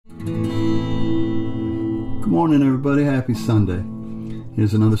morning, everybody. Happy Sunday.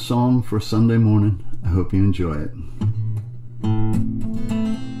 Here's another song for Sunday morning. I hope you enjoy it.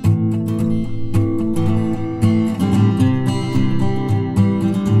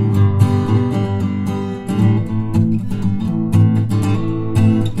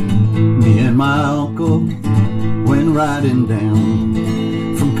 Me and my uncle went riding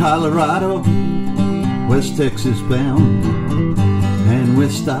down from Colorado, West Texas bound, and we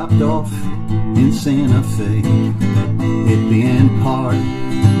stopped off in Santa Fe. Hit the end part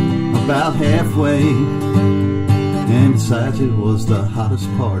about halfway, and besides it was the hottest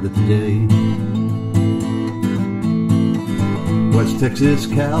part of the day. West Texas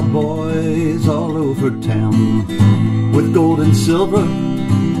cowboys all over town, with gold and silver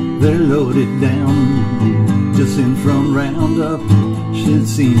they're loaded down. Just in from roundup, shit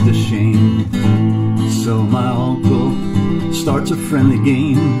seemed a shame, so my uncle starts a friendly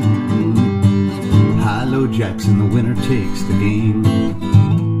game. High-low jacks and the winner takes the game.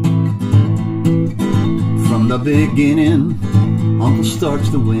 From the beginning, Uncle starts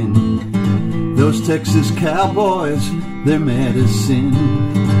to win. Those Texas cowboys, they're mad as sin.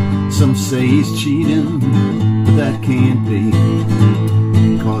 Some say he's cheating, but that can't be,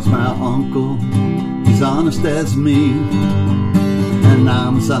 'cause my uncle, he's honest as me, and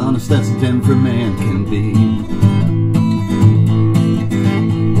I'm as honest as a Denver man can be.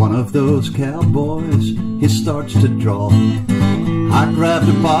 One of those cowboys, he starts to draw. I grabbed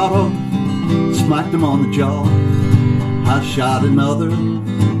a bottle, smacked him on the jaw. I shot another,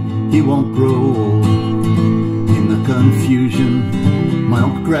 he won't grow old. In the confusion, my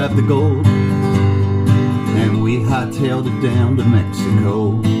uncle grabbed the gold, and we hightailed it down to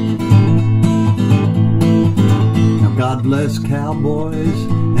Mexico. Now God bless cowboys,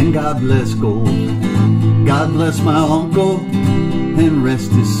 and God bless gold. God bless my uncle, and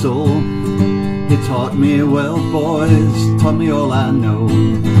rest his soul. He taught me well, boys, taught me all I know.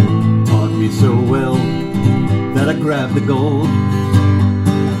 Taught me so well that I grabbed the gold,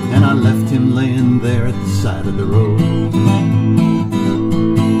 and I left him laying there at the side of the road.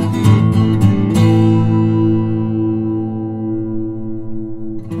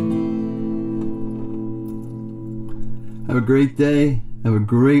 Have a great day, have a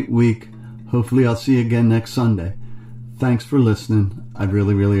great week. Hopefully I'll see you again next Sunday. Thanks for listening. I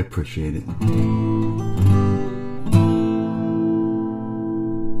really, really appreciate it.